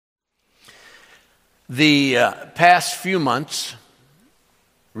The past few months,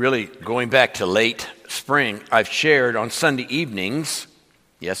 really going back to late spring, I've shared on Sunday evenings,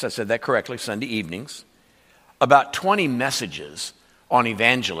 yes, I said that correctly, Sunday evenings, about 20 messages on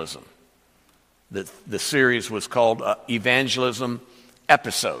evangelism. The series was called Evangelism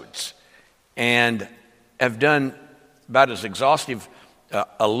Episodes, and have done about as exhaustive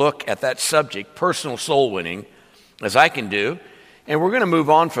a look at that subject, personal soul winning, as I can do. And we're going to move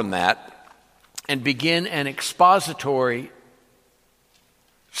on from that and begin an expository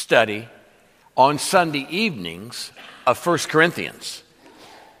study on Sunday evenings of 1 Corinthians.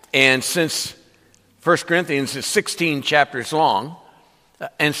 And since 1 Corinthians is 16 chapters long,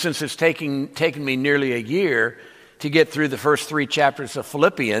 and since it's taken me nearly a year to get through the first 3 chapters of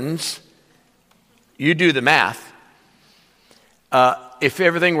Philippians, you do the math. If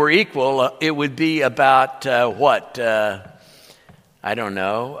everything were equal, it would be about,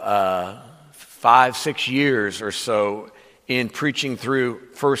 5-6 years or so in preaching through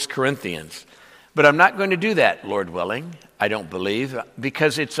 1 Corinthians. But I'm not going to do that, Lord willing, I don't believe,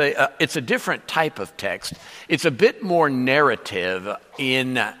 because it's a different type of text. It's a bit more narrative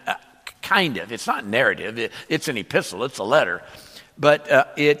in, kind of. It's not narrative. It's an epistle. It's a letter. But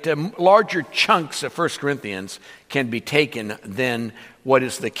larger chunks of 1 Corinthians can be taken than what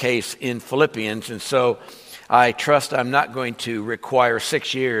is the case in Philippians. And so I trust I'm not going to require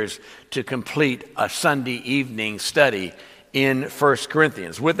 6 years to complete a Sunday evening study in 1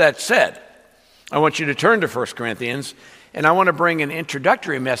 Corinthians. With that said, I want you to turn to 1 Corinthians, and I want to bring an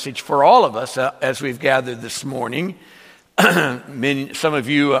introductory message for all of us as we've gathered this morning. Some of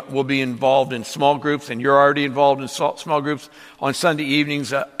you will be involved in small groups, and you're already involved in small groups on Sunday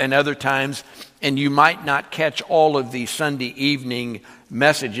evenings and other times, and you might not catch all of the Sunday evening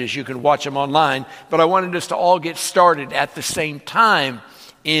messages. You can watch them online, but I wanted us to all get started at the same time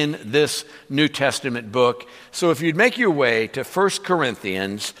in this New Testament book. So if you'd make your way to 1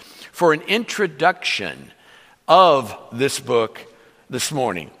 Corinthians for an introduction of this book this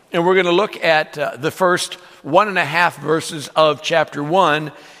morning. And we're going to look at the first 1.5 verses of chapter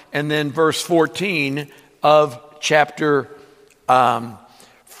 1, and then verse 14 of chapter,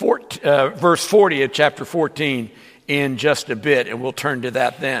 verse 40 of chapter 14 in just a bit, and we'll turn to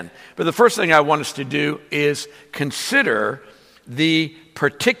that then. But the first thing I want us to do is consider the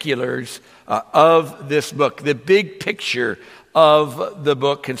particulars of this book, the big picture of the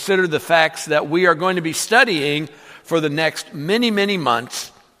book. Consider the facts that we are going to be studying for the next many, many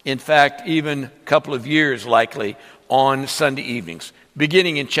months. In fact, even a couple of years likely on Sunday evenings.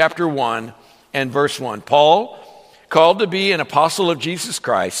 Beginning in chapter 1 and verse 1. Paul, called to be an apostle of Jesus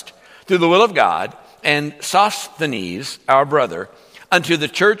Christ, through the will of God, and Sosthenes, our brother, unto the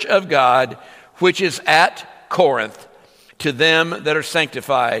church of God, which is at Corinth, to them that are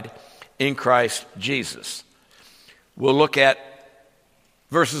sanctified in Christ Jesus. We'll look at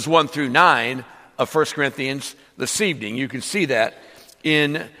verses 1 through 9 of 1 Corinthians this evening. You can see that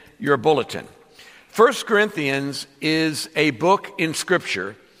in your bulletin. 1 Corinthians is a book in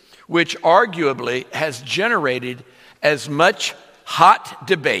Scripture which arguably has generated as much hot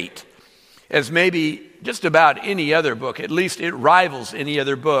debate as maybe just about any other book. At least it rivals any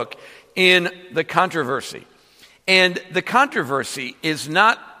other book in the controversy. And the controversy is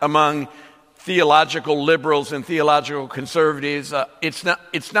not among theological liberals and theological conservatives.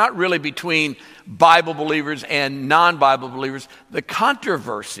 It's not really between Bible believers and non-Bible believers. The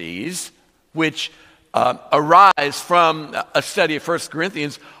controversies which arise from a study of 1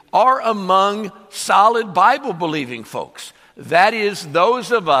 Corinthians are among solid Bible-believing folks. That is,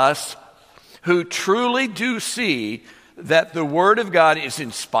 those of us who truly do see that the Word of God is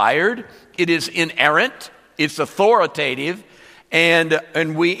inspired, it is inerrant, it's authoritative, and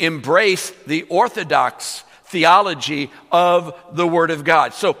we embrace the orthodox theology of the Word of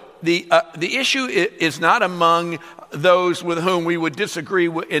God. So the issue is not among those with whom we would disagree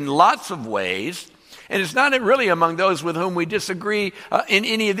in lots of ways, and it's not really among those with whom we disagree in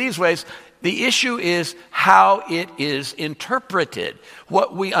any of these ways. The issue is how it is interpreted,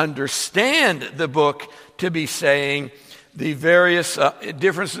 what we understand the book to be saying. The various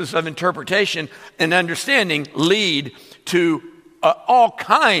differences of interpretation and understanding lead to all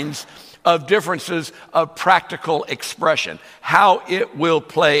kinds of differences of practical expression, how it will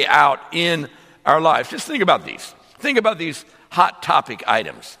play out in our lives. Just think about these. Think about these hot topic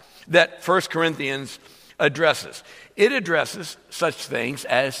items that 1 Corinthians addresses. It addresses such things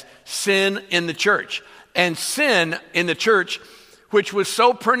as sin in the church. And sin in the church, which was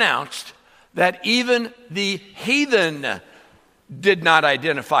so pronounced that even the heathen did not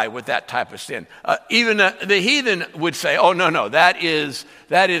identify with that type of sin. Even the heathen would say, oh, no, that is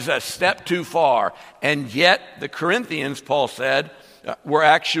a step too far. And yet the Corinthians, Paul said, were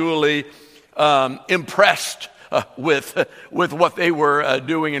actually impressed with what they were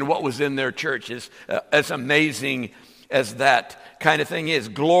doing and what was in their churches. As amazing as that kind of thing is,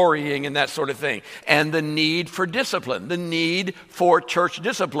 glorying in that sort of thing. And the need for discipline, the need for church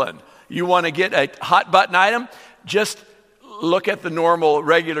discipline. You want to get a hot button item? Just look at the normal,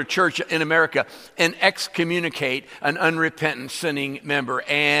 regular church in America and excommunicate an unrepentant, sinning member,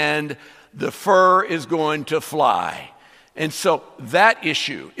 and the fur is going to fly. And so that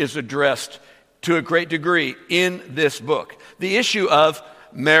issue is addressed to a great degree in this book. The issue of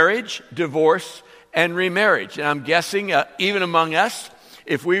marriage, divorce, and remarriage. And I'm guessing even among us,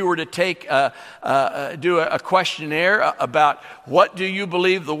 if we were to do a questionnaire about what do you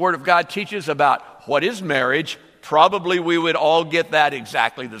believe the Word of God teaches about what is marriage, probably we would all get that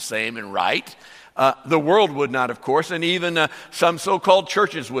exactly the same and right. The world would not, of course, and even some so-called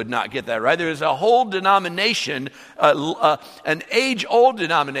churches would not get that right. There is a whole denomination, an age-old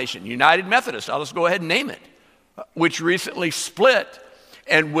denomination, United Methodist, I'll just go ahead and name it, which recently split,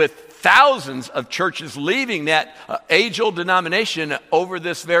 and with thousands of churches leaving that age-old denomination over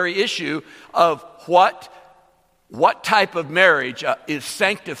this very issue of what type of marriage is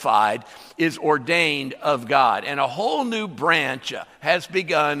sanctified, is ordained of God. And a whole new branch has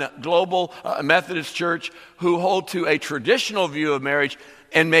begun, Global Methodist Church, who hold to a traditional view of marriage,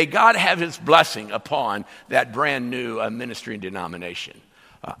 and may God have his blessing upon that brand new ministry and denomination.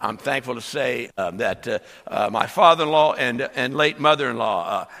 I'm thankful to say that my father-in-law and late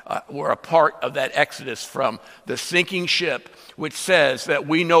mother-in-law were a part of that exodus from the sinking ship, which says that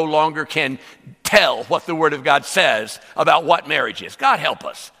we no longer can tell what the Word of God says about what marriage is. God help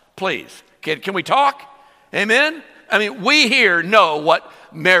us, please. Can we talk? Amen? I mean, we here know what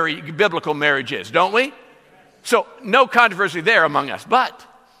biblical marriage is, don't we? So no controversy there among us. But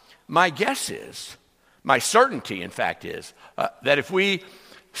my guess is, my certainty, in fact, is that if we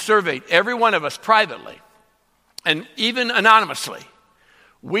surveyed every one of us privately and even anonymously,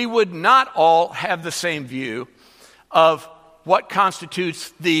 we would not all have the same view of what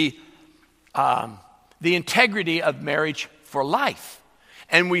constitutes the integrity of marriage for life.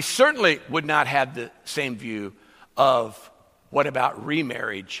 And we certainly would not have the same view of what about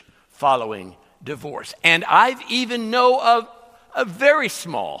remarriage following divorce. And I even know of a very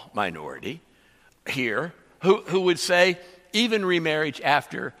small minority here who would say even remarriage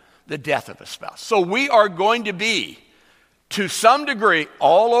after the death of a spouse. So we are going to be, to some degree,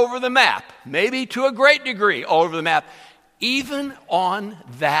 all over the map, maybe to a great degree all over the map, even on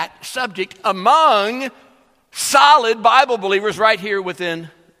that subject among solid Bible believers right here within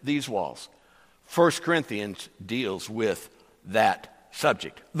these walls. 1 Corinthians deals with that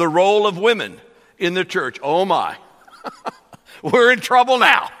subject. The role of women in the church. Oh my, we're in trouble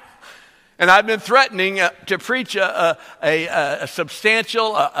now. And I've been threatening to preach a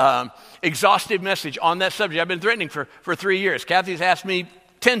substantial, exhaustive message on that subject. I've been threatening for 3 years. Kathy's asked me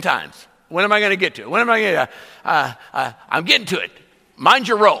 10 times, when am I going to get to it? When am I going to? I'm getting to it. Mind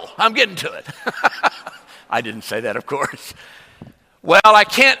your roll. I'm getting to it. I didn't say that, of course. Well, I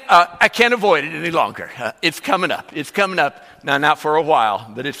can't avoid it any longer. It's coming up. It's coming up. Now, not for a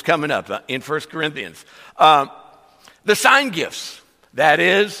while, but it's coming up in 1 Corinthians. The sign gifts. That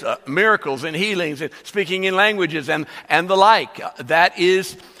is miracles and healings and speaking in languages and the like. That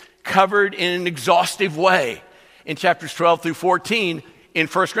is covered in an exhaustive way in chapters 12 through 14 in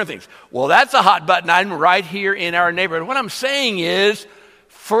 1 Corinthians. Well, that's a hot button item right here in our neighborhood. What I'm saying is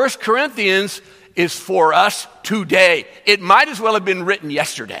 1 Corinthians is for us today. It might as well have been written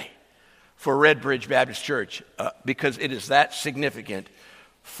yesterday for Red Bridge Baptist Church because it is that significant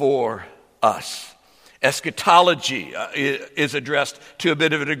for us. Eschatology is addressed to a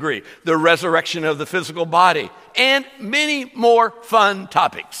bit of a degree. The resurrection of the physical body, and many more fun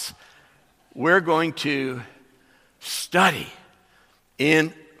topics. We're going to study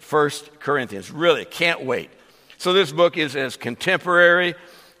in 1 Corinthians. Really, can't wait. So this book is as contemporary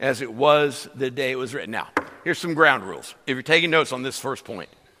as it was the day it was written. Now, here's some ground rules. If you're taking notes on this first point,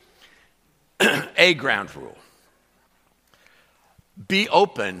 a ground rule. Be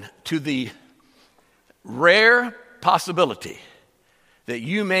open to the rare possibility that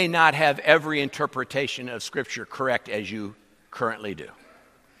you may not have every interpretation of Scripture correct as you currently do.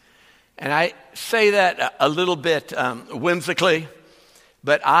 And I say that a little bit whimsically,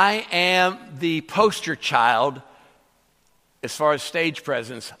 but I am the poster child, as far as stage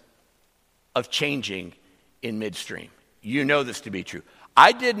presence, of changing in midstream. You know this to be true.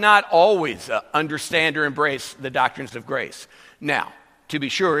 I did not always understand or embrace the doctrines of grace. Now, to be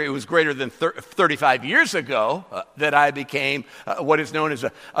sure, it was greater than 35 years ago that I became what is known as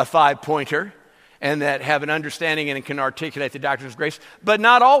a five-pointer, and that have an understanding and can articulate the doctrines of grace, but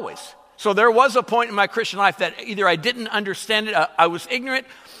not always. So there was a point in my Christian life that either I didn't understand it, I was ignorant,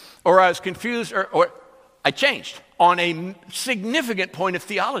 or I was confused, or I changed on a significant point of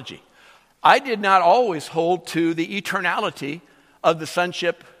theology. I did not always hold to the eternality of the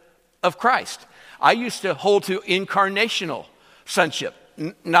sonship of Christ. I used to hold to incarnational sonship.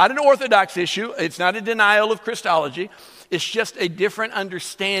 Not an orthodox issue. It's not a denial of Christology. It's just a different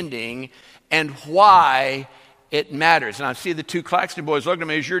understanding and why it matters. And I see the two Claxton boys looking at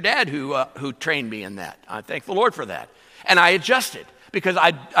me. It was your dad who trained me in that. I thank the Lord for that. And I adjusted because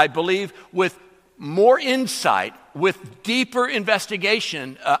I believe with more insight, with deeper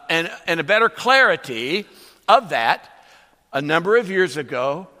investigation and a better clarity of that, a number of years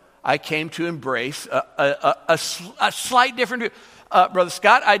ago, I came to embrace a slight different view. Brother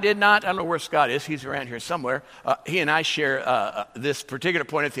Scott, I don't know where Scott is. He's around here somewhere. He and I share this particular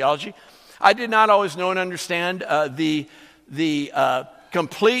point of theology. I did not always know and understand the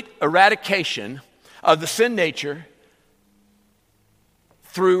complete eradication of the sin nature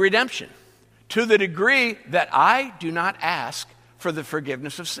through redemption, to the degree that I do not ask for the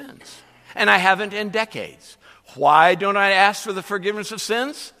forgiveness of sins. And I haven't in decades. Why don't I ask for the forgiveness of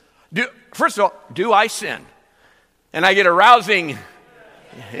sins? First of all, do I sin? And I get a rousing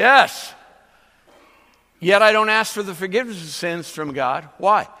yes. Yet I don't ask for the forgiveness of sins from God.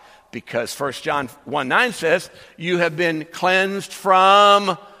 Why? Because 1 John 1:9 says, you have been cleansed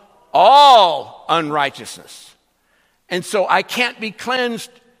from all unrighteousness. And so I can't be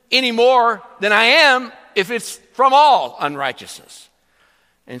cleansed any more than I am if it's from all unrighteousness.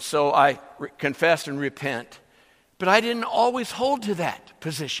 And so I confess and repent. But I didn't always hold to that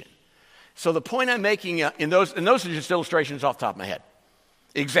position. So the point I'm making, and those are just illustrations off the top of my head,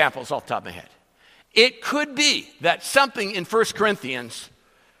 examples off the top of my head. It could be that something in 1 Corinthians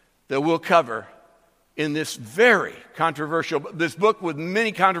that we'll cover in this very controversial, this book with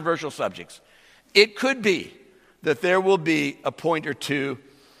many controversial subjects, it could be that there will be a point or two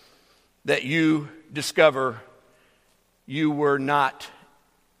that you discover you were not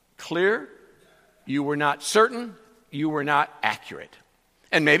clear, you were not certain, you were not accurate.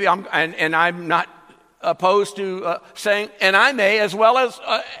 And maybe I'm not opposed to saying, and I may as well as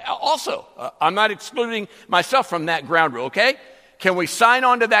also. I'm not excluding myself from that ground rule, okay? Can we sign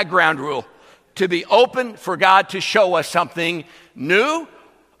on to that ground rule to be open for God to show us something new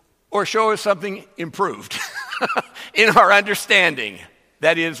or show us something improved in our understanding?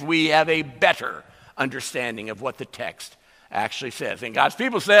 That is, we have a better understanding of what the text actually says. And God's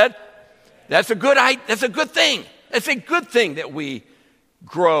people said, that's a good thing. It's a good thing that we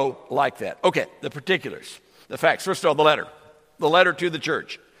grow like that. Okay, the particulars, the facts. First of all, the letter to the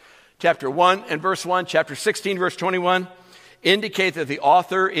church. Chapter 1 and verse 1, chapter 16, verse 21, indicate that the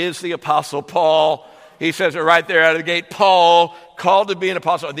author is the Apostle Paul. He says it right there out of the gate. Paul, called to be an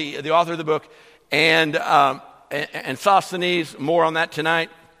apostle, the author of the book, and Sosthenes, more on that tonight.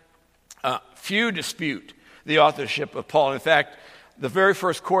 Few dispute the authorship of Paul. In fact, the very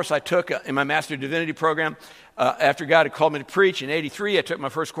first course I took in my Master of Divinity program, after God had called me to preach in 83, I took my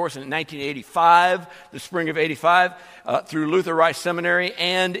first course in 1985, the spring of 85, through Luther Rice Seminary.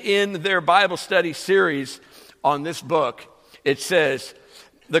 And in their Bible study series on this book, it says,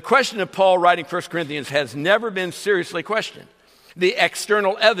 the question of Paul writing 1 Corinthians has never been seriously questioned. The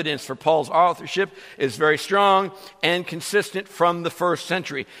external evidence for Paul's authorship is very strong and consistent from the first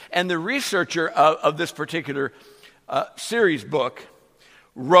century. And the researcher of this particular series book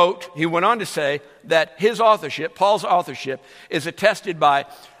he went on to say that his authorship, Paul's authorship, is attested by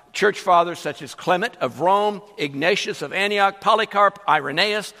church fathers such as Clement of Rome, Ignatius of Antioch, Polycarp,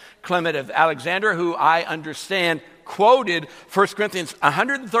 Irenaeus, Clement of Alexandria, who I understand quoted 1 Corinthians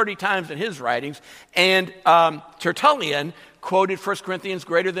 130 times in his writings, and Tertullian quoted 1 Corinthians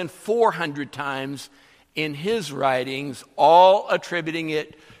greater than 400 times in his writings, all attributing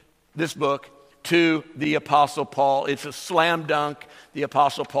this book, to the Apostle Paul. It's a slam dunk. The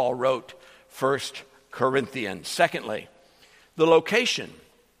Apostle Paul wrote 1 Corinthians. Secondly, the location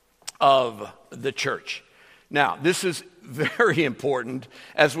of the church. Now, this is very important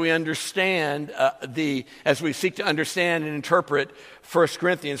as we understand as we seek to understand and interpret 1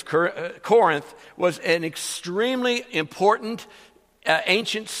 Corinthians. Corinth was an extremely important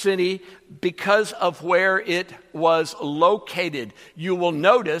ancient city because of where it was located. You will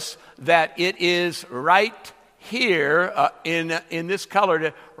notice that it is right here in this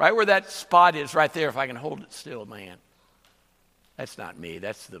color, right where that spot is right there, if I can hold it still in my hand. That's not me.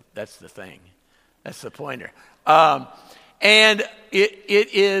 That's the thing. That's the pointer. And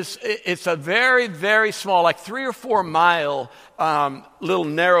it's a very, very small, like 3 or 4 mile little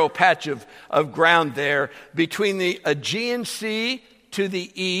narrow patch of ground there between the Aegean Sea to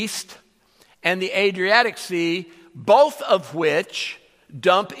the east and the Adriatic Sea, both of which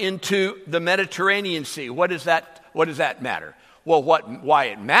dump into the Mediterranean Sea. What does that matter? Well, why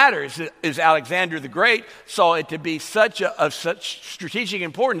it matters is Alexander the Great saw it to be of such strategic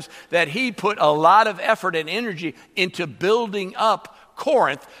importance that he put a lot of effort and energy into building up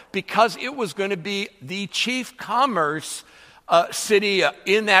Corinth, because it was going to be the chief commerce city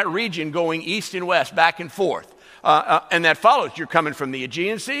in that region, going east and west, back and forth. And that follows. You're coming from the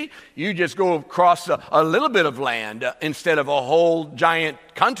Aegean Sea, you just go across a little bit of land instead of a whole giant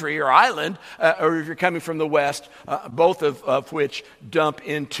country or island, or if you're coming from the west, both of which dump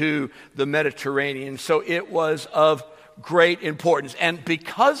into the Mediterranean. So it was of great importance. And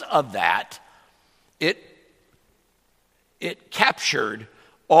because of that, it captured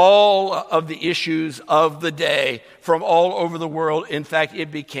all of the issues of the day from all over the world. In fact,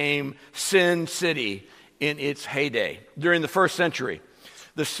 it became Sin City in its heyday. During the first century,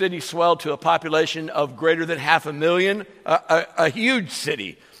 the city swelled to a population of greater than 500,000, a huge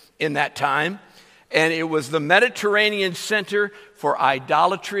city in that time. And it was the Mediterranean center for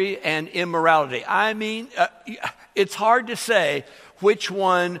idolatry and immorality. I mean, it's hard to say which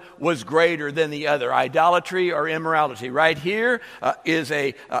one was greater than the other, idolatry or immorality. Right here is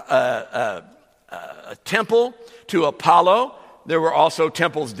a temple to Apollo. There were also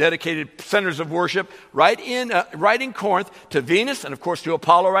temples dedicated, centers of worship, right in Corinth, to Venus, and of course to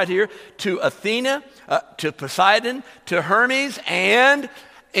Apollo right here, to Athena, to Poseidon, to Hermes, and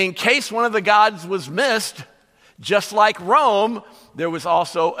in case one of the gods was missed, just like Rome, there was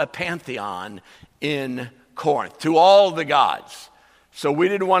also a pantheon in Corinth, to all the gods. So we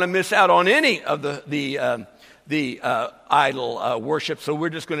didn't want to miss out on any of the idol worship, so we're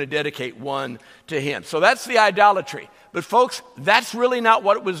just going to dedicate one to him. So that's the idolatry. But folks, that's really not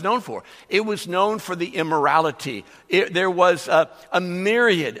what it was known for. It was known for the immorality. There was a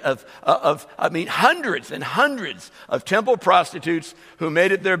myriad of hundreds and hundreds of temple prostitutes who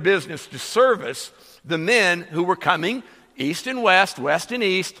made it their business to service the men who were coming east and west and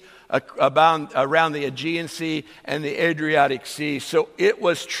east, around the Aegean Sea and the Adriatic Sea. So it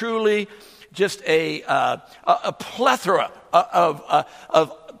was truly just a plethora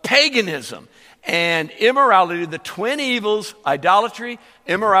of paganism and immorality, the twin evils, idolatry,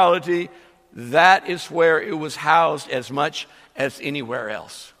 immorality. That is where it was housed as much as anywhere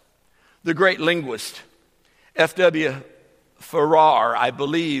else. The great linguist F.W. Farrar, I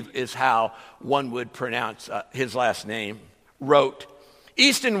believe is how one would pronounce his last name, wrote,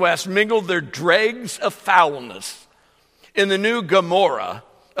 "East and West mingled their dregs of foulness in the new Gomorrah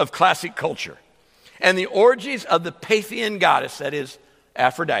of classic culture, and the orgies of the Pythian goddess, that is,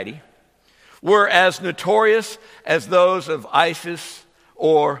 Aphrodite, were as notorious as those of Isis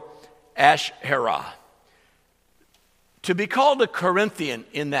or Asherah." To be called a Corinthian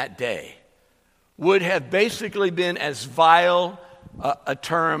in that day would have basically been as vile a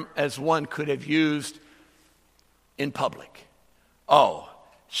term as one could have used in public. Oh,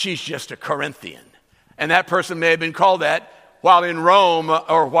 she's just a Corinthian. And that person may have been called that while in Rome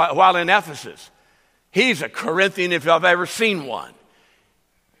or while in Ephesus. He's a Corinthian if I've ever seen one.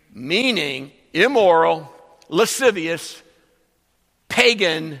 Meaning immoral, lascivious,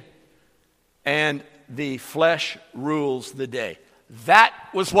 pagan, and the flesh rules the day. That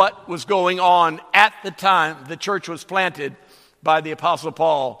was what was going on at the time the church was planted by the Apostle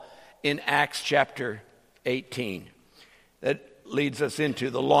Paul in Acts chapter 18. That leads us into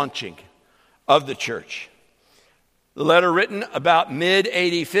the launching of the church. The letter written about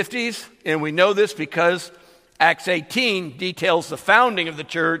mid-AD 50s, and we know this because Acts 18 details the founding of the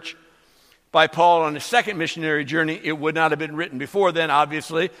church by Paul on his second missionary journey. It would not have been written before then,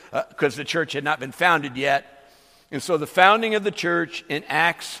 obviously, because the church had not been founded yet. And so the founding of the church in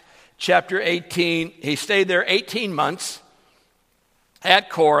Acts chapter 18, he stayed there 18 months at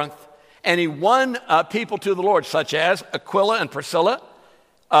Corinth, and he won people to the Lord, such as Aquila and Priscilla,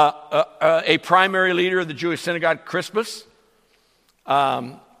 a primary leader of the Jewish synagogue, Crispus.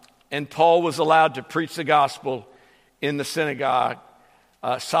 And Paul was allowed to preach the gospel in the synagogue,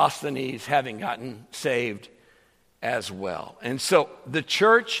 Sosthenes having gotten saved as well. And so the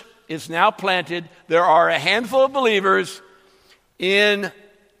church is now planted. There are a handful of believers in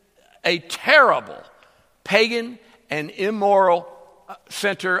a terrible pagan and immoral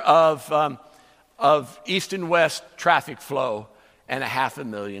center of east and west traffic flow and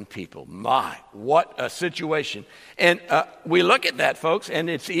 500,000 people. My, what a situation. And we look at that, folks, and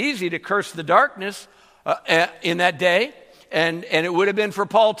it's easy to curse the darkness in that day, and it would have been for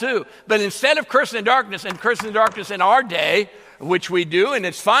Paul too. But instead of cursing the darkness and cursing the darkness in our day, which we do, and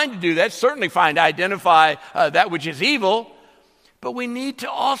it's fine to do that, it's certainly fine to identify that which is evil, but we need to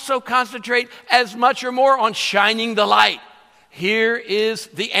also concentrate as much or more on shining the light. Here is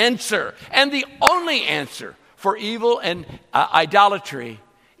the answer, and the only answer for evil and idolatry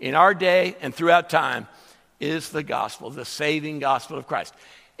in our day and throughout time is the gospel, the saving gospel of Christ.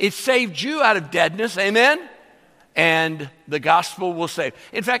 It saved you out of deadness, amen? And the gospel will save.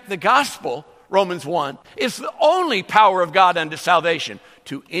 In fact, the gospel, Romans 1, is the only power of God unto salvation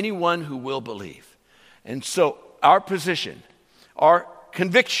to anyone who will believe. And so our position, our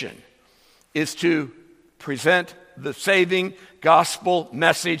conviction is to present the saving gospel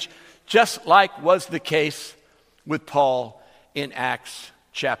message, just like was the case with Paul in Acts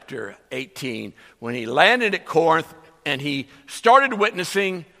chapter 18, when he landed at Corinth and he started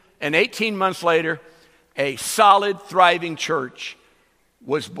witnessing, and 18 months later, a solid, thriving church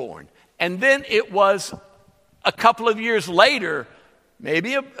was born. And then it was a couple of years later,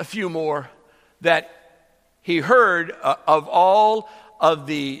 maybe a few more, that he heard of all of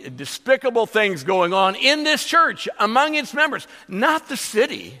the despicable things going on in this church among its members, not the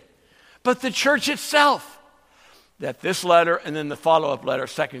city, but the church itself. That this letter and then the follow-up letter,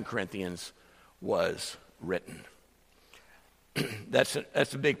 2 Corinthians, was written. That's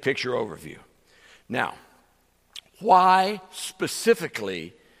a big picture overview. Now, why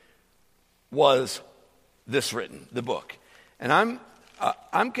specifically was this written, the book? And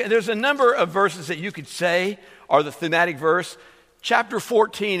there's a number of verses that you could say are the thematic verse. Chapter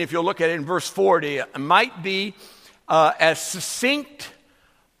 14, if you'll look at it in verse 40, might be as succinct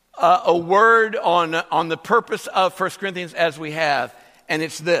a word on the purpose of 1 Corinthians as we have, and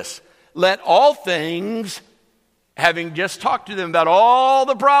it's this: let all things, having just talked to them about all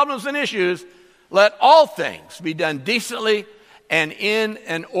the problems and issues, let all things be done decently and in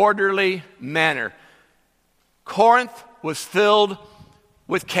an orderly manner. Corinth was filled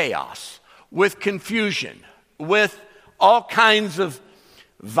with chaos, with confusion, with all kinds of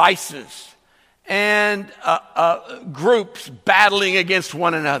vices, and groups battling against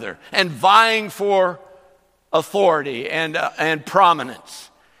one another and vying for authority and prominence.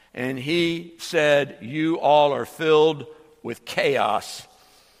 And he said, you all are filled with chaos.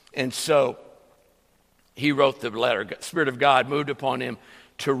 And so he wrote the letter. The Spirit of God moved upon him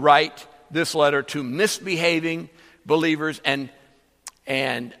to write this letter to misbehaving believers and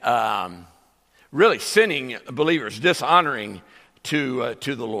really sinning believers, dishonoring to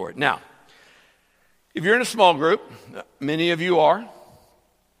the Lord. Now, if you're in a small group, many of you are,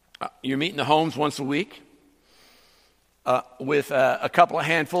 you meet in the homes once a week with a couple of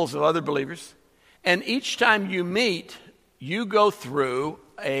handfuls of other believers. And each time you meet, you go through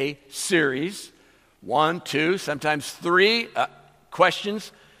a series, 1, 2, sometimes 3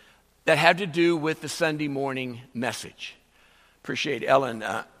 questions that have to do with the Sunday morning message. Appreciate Ellen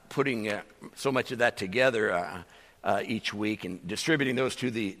putting so much of that together each week and distributing those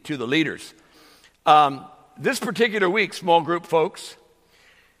to the leaders. This particular week, small group folks,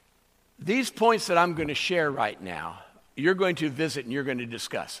 these points that I'm going to share right now, you're going to visit and you're going to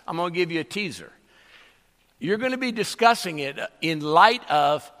discuss. I'm going to give you a teaser. You're going to be discussing it in light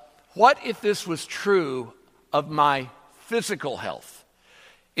of what if this was true of my physical health.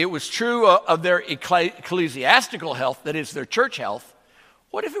 It was true of their ecclesiastical health, that is their church health.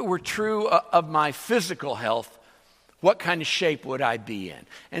 What if it were true of my physical health? What kind of shape would I be in?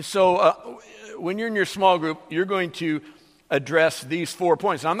 And so when you're in your small group, you're going to address these 4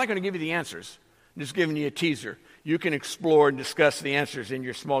 points. Now, I'm not going to give you the answers. I'm just giving you a teaser. You can explore and discuss the answers in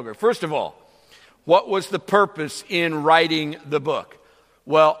your small group. First of all, what was the purpose in writing the book?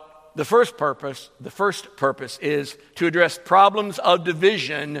 Well, the first purpose is to address problems of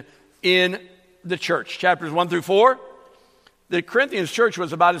division in the church. Chapters 1 through 4. The Corinthians church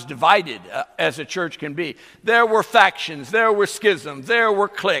was about as divided as a church can be. There were factions, there were schisms, there were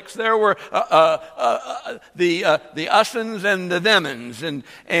cliques, there were the us'ns and the them'ns,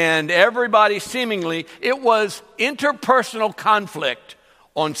 and everybody seemingly, it was interpersonal conflict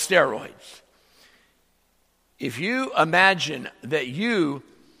on steroids. If you imagine that you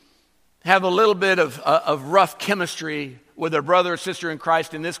have a little bit of rough chemistry with a brother or sister in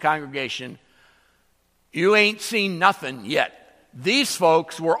Christ in this congregation, you ain't seen nothing yet. These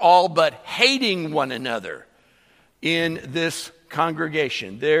folks were all but hating one another in this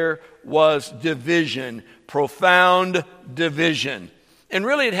congregation. There was division, profound division. And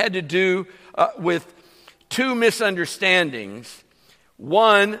really it had to do with 2 misunderstandings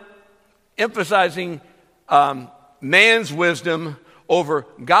One, emphasizing man's wisdom over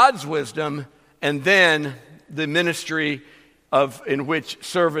God's wisdom, and then the ministry in which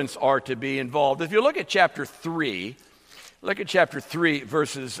servants are to be involved. If you look at chapter 3,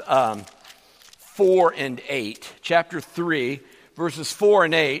 verses 4 and 8. Chapter 3, verses 4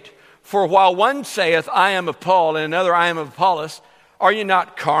 and 8. For while one saith, I am of Paul, and another, I am of Apollos, are you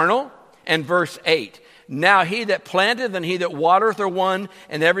not carnal? And verse 8. Now he that planteth and he that watereth are one,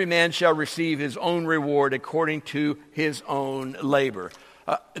 and every man shall receive his own reward according to his own labor.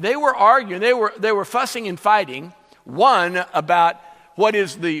 They were arguing, they were fussing and fighting, one about what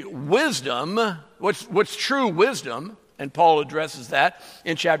is the wisdom, what's true wisdom, and Paul addresses that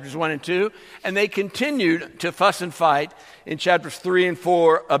in chapters 1 and 2, and they continued to fuss and fight in chapters 3 and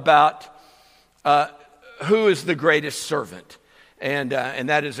 4 about who is the greatest servant. And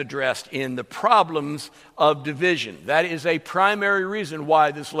that is addressed in the problems of division. That is a primary reason why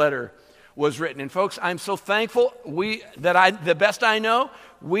this letter was written. And folks, I'm so thankful the best I know,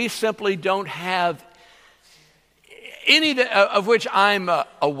 we simply don't have any of which I'm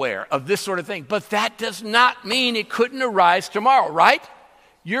aware of this sort of thing. But that does not mean it couldn't arise tomorrow, right?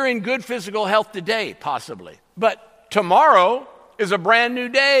 You're in good physical health today, possibly. But tomorrow is a brand new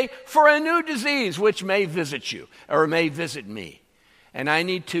day for a new disease which may visit you or may visit me. And I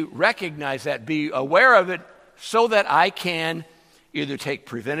need to recognize that, be aware of it, so that I can either take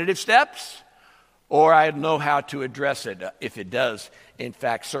preventative steps or I know how to address it if it does, in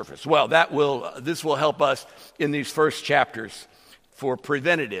fact, surface. Well, this will help us in these first chapters for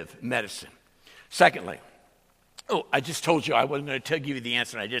preventative medicine. Secondly, I just told you I wasn't going to give you the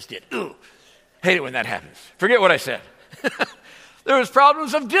answer, and I just did. Hate it when that happens. Forget what I said. There was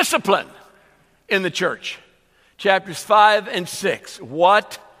problems of discipline in the church. Chapters 5 and 6.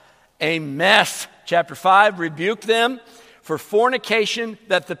 What a mess. Chapter 5 rebuked them for fornication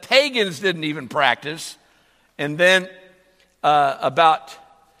that the pagans didn't even practice. And then about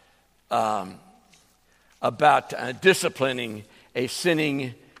disciplining a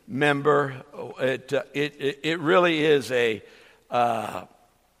sinning member. It really is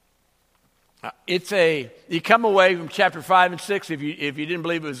you come away from chapter 5 and 6, if you didn't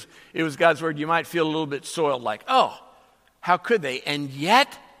believe it was God's word, you might feel a little bit soiled, like, oh, how could they? And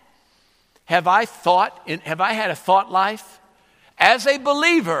yet, have I had a thought life as a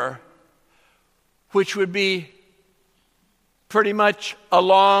believer which would be pretty much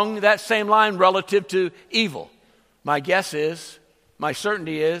along that same line relative to evil? My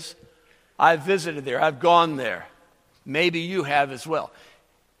certainty is, I've visited there, I've gone there. Maybe you have as well.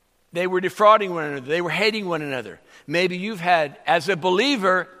 They were defrauding one another. They were hating one another. Maybe you've had, as a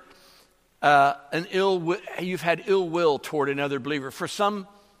believer, you've had ill will toward another believer for some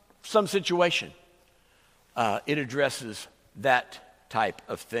situation. It addresses that type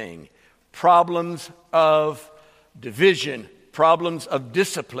of thing. Problems of division, problems of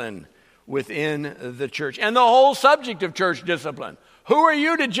discipline within the church, and the whole subject of church discipline. Who are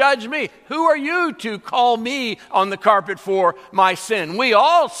you to judge me? Who are you to call me on the carpet for my sin? We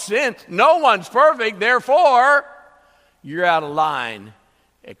all sin. No one's perfect. Therefore, you're out of line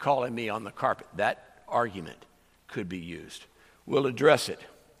at calling me on the carpet. That argument could be used. We'll address it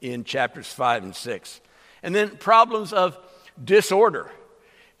in chapters 5 and 6. And then problems of disorder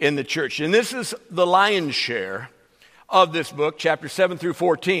in the church. And this is the lion's share of this book, chapters 7 through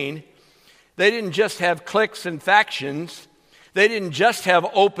 14. They didn't just have cliques and factions. They didn't just have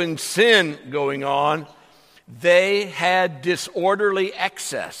open sin going on. They had disorderly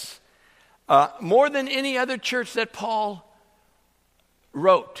excess. More than any other church that Paul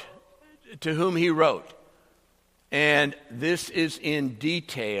wrote, to whom he wrote. And this is in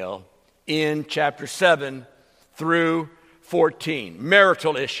detail in chapter 7 through 14.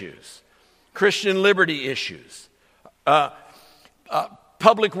 Marital issues, Christian liberty issues,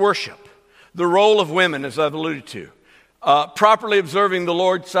 public worship, the role of women, as I've alluded to, properly observing the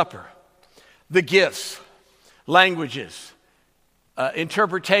Lord's Supper, the gifts, languages,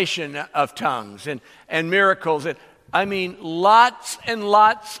 interpretation of tongues and miracles. Lots and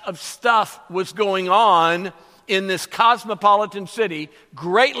lots of stuff was going on in this cosmopolitan city,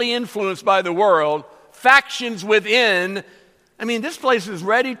 greatly influenced by the world, factions within. This place is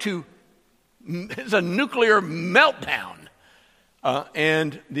it's a nuclear meltdown.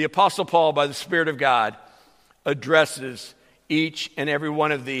 And the Apostle Paul, by the Spirit of God, addresses each and every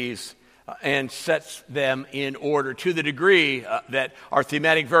one of these and sets them in order to the degree that our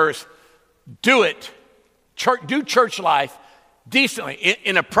thematic verse, do church life decently,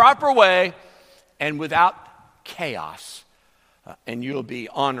 in a proper way and without chaos, and you'll be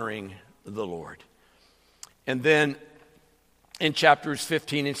honoring the Lord. And then in chapters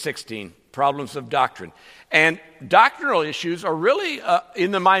 15 and 16, problems of doctrine. And doctrinal issues are really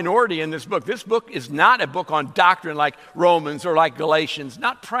in the minority in this book. This book is not a book on doctrine like Romans or like Galatians,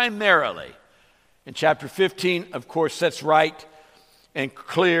 not primarily. And chapter 15, of course, sets right and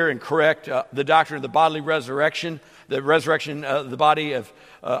clear and correct the doctrine of the bodily resurrection, the resurrection of the body of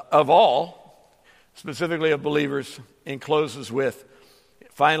all, specifically of believers, and closes with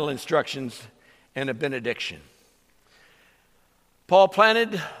final instructions and a benediction. Paul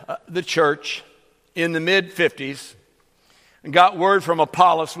planted the church in the mid-50s and got word from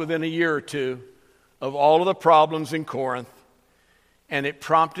Apollos within a year or two of all of the problems in Corinth, and it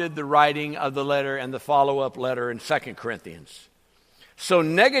prompted the writing of the letter and the follow-up letter in 2 Corinthians. So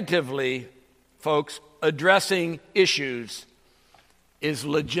negatively, folks, addressing issues is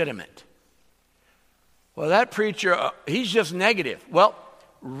legitimate. Well, that preacher, he's just negative. Well,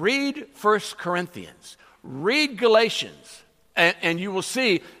 read 1 Corinthians. Read Galatians. And you will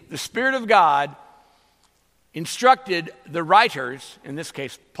see the Spirit of God instructed the writers, in this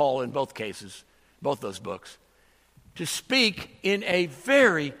case, Paul in both cases, both those books, to speak in a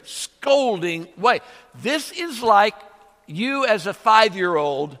very scolding way. This is like you as a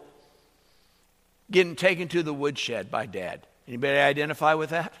 5-year-old getting taken to the woodshed by dad. Anybody identify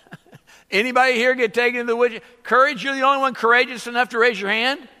with that? Anybody here get taken to the woodshed? Courage, you're the only one courageous enough to raise your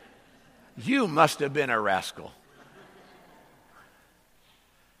hand? You must have been a rascal.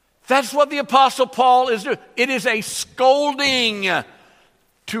 That's what the Apostle Paul is doing. It is a scolding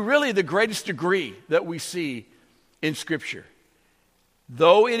to really the greatest degree that we see in Scripture.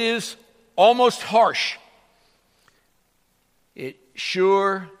 Though it is almost harsh, it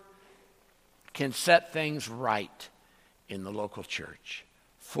sure can set things right in the local church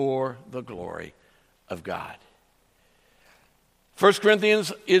for the glory of God. 1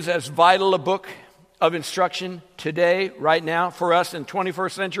 Corinthians is as vital a book of instruction today, right now, for us in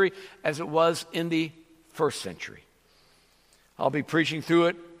 21st century as it was in the first century. I'll be preaching through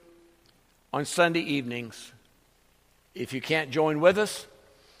it on Sunday evenings. If you can't join with us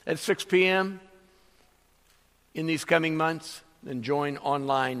at 6 p.m. in these coming months, then join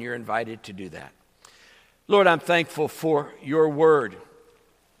online. You're invited to do that. Lord, I'm thankful for your word,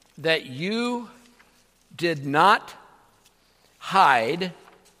 that you did not hide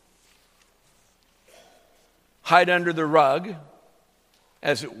under the rug,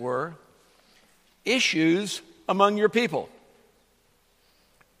 as it were, issues among your people.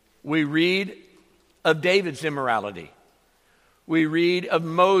 We read of David's immorality. We read of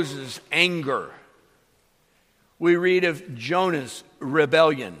Moses' anger. We read of Jonah's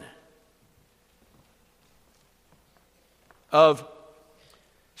rebellion, of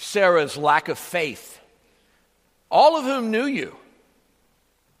Sarah's lack of faith, all of whom knew you.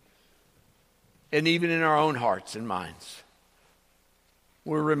 And even in our own hearts and minds,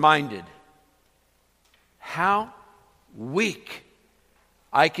 we're reminded how weak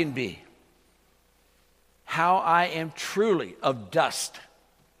I can be, how I am truly of dust.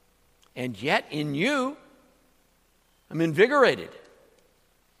 And yet in you, I'm invigorated.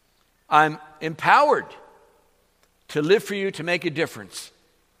 I'm empowered to live for you, to make a difference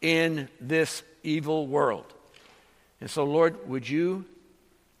in this evil world. And so, Lord, would you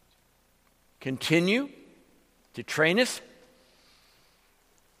continue to train us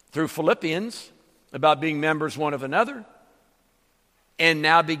through Philippians about being members one of another, and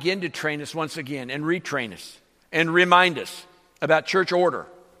now begin to train us once again and retrain us and remind us about church order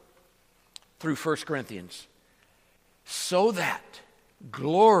through 1 Corinthians, so that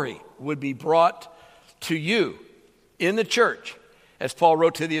glory would be brought to you in the church, as Paul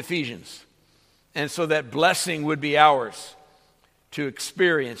wrote to the Ephesians, and so that blessing would be ours to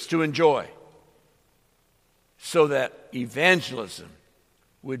experience, to enjoy, so that evangelism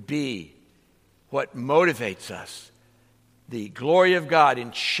would be what motivates us, the glory of God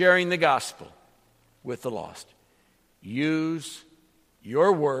in sharing the gospel with the lost. Use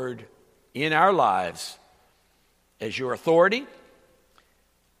your word in our lives as your authority,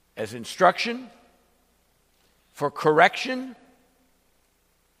 as instruction, for correction,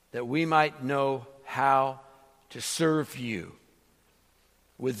 that we might know how to serve you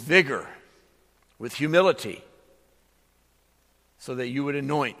with vigor, with humility, so that you would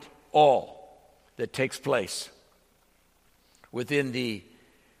anoint all that takes place within the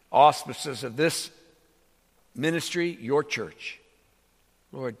auspices of this ministry, your church.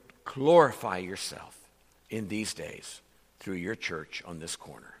 Lord, glorify yourself in these days through your church on this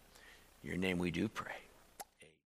corner. In your name we do pray.